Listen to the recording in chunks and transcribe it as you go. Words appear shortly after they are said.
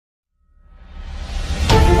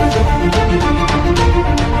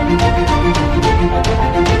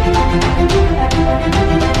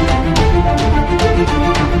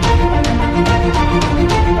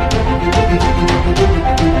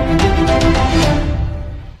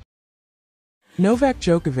Novak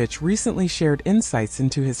Djokovic recently shared insights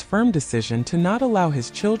into his firm decision to not allow his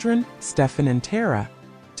children, Stefan and Tara,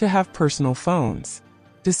 to have personal phones.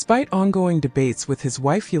 Despite ongoing debates with his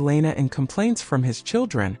wife Jelena and complaints from his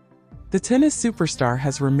children, the tennis superstar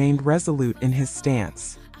has remained resolute in his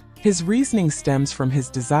stance. His reasoning stems from his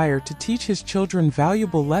desire to teach his children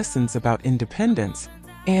valuable lessons about independence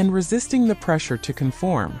and resisting the pressure to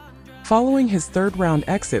conform. Following his third-round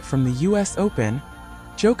exit from the US Open,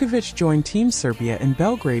 Djokovic joined Team Serbia in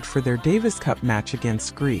Belgrade for their Davis Cup match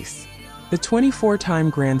against Greece. The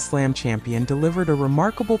 24-time Grand Slam champion delivered a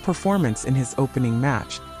remarkable performance in his opening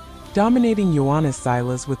match, dominating Ioannis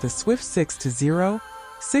Xylas with a swift 6-0,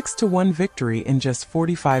 6-1 victory in just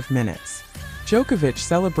 45 minutes. Djokovic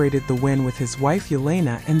celebrated the win with his wife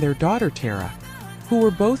Jelena and their daughter Tara, who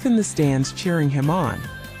were both in the stands cheering him on.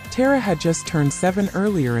 Tara had just turned 7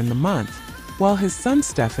 earlier in the month, while his son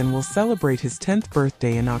Stefan will celebrate his 10th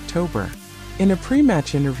birthday in October. In a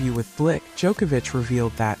pre-match interview with Blick, Djokovic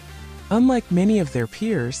revealed that, unlike many of their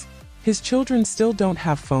peers, his children still don't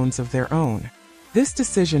have phones of their own. This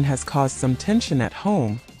decision has caused some tension at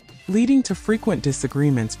home, leading to frequent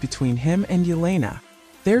disagreements between him and Jelena.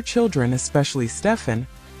 Their children, especially Stefan,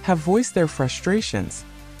 have voiced their frustrations,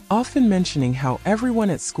 often mentioning how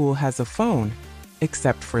everyone at school has a phone,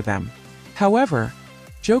 except for them. However,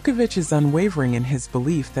 Djokovic is unwavering in his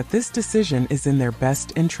belief that this decision is in their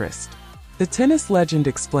best interest. The tennis legend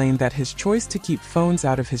explained that his choice to keep phones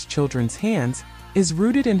out of his children's hands is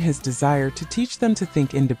rooted in his desire to teach them to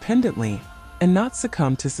think independently and not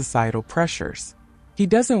succumb to societal pressures. He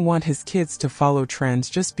doesn't want his kids to follow trends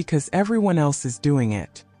just because everyone else is doing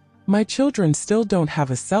it. "My children still don't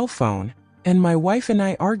have a cell phone, and my wife and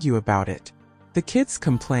I argue about it. The kids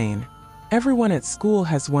complain. Everyone at school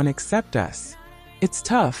has one except us. It's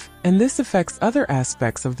tough, and this affects other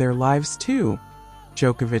aspects of their lives too,"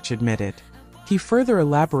 Djokovic admitted. He further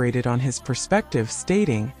elaborated on his perspective,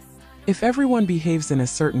 stating, "If everyone behaves in a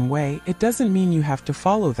certain way, it doesn't mean you have to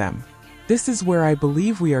follow them. This is where I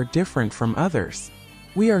believe we are different from others.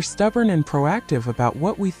 We are stubborn and proactive about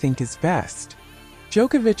what we think is best."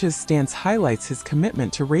 Djokovic's stance highlights his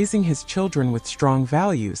commitment to raising his children with strong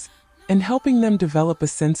values and helping them develop a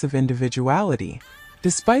sense of individuality.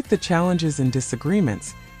 Despite the challenges and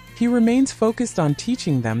disagreements, he remains focused on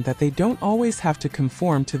teaching them that they don't always have to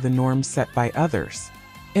conform to the norms set by others.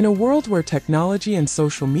 In a world where technology and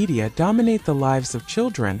social media dominate the lives of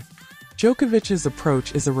children, Djokovic's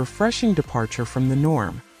approach is a refreshing departure from the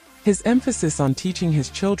norm. His emphasis on teaching his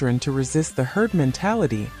children to resist the herd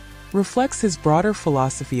mentality reflects his broader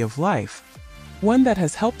philosophy of life, one that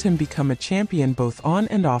has helped him become a champion both on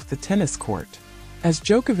and off the tennis court. As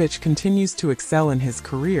Djokovic continues to excel in his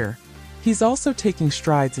career, he's also taking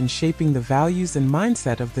strides in shaping the values and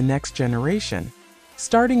mindset of the next generation,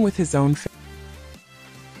 starting with his own family.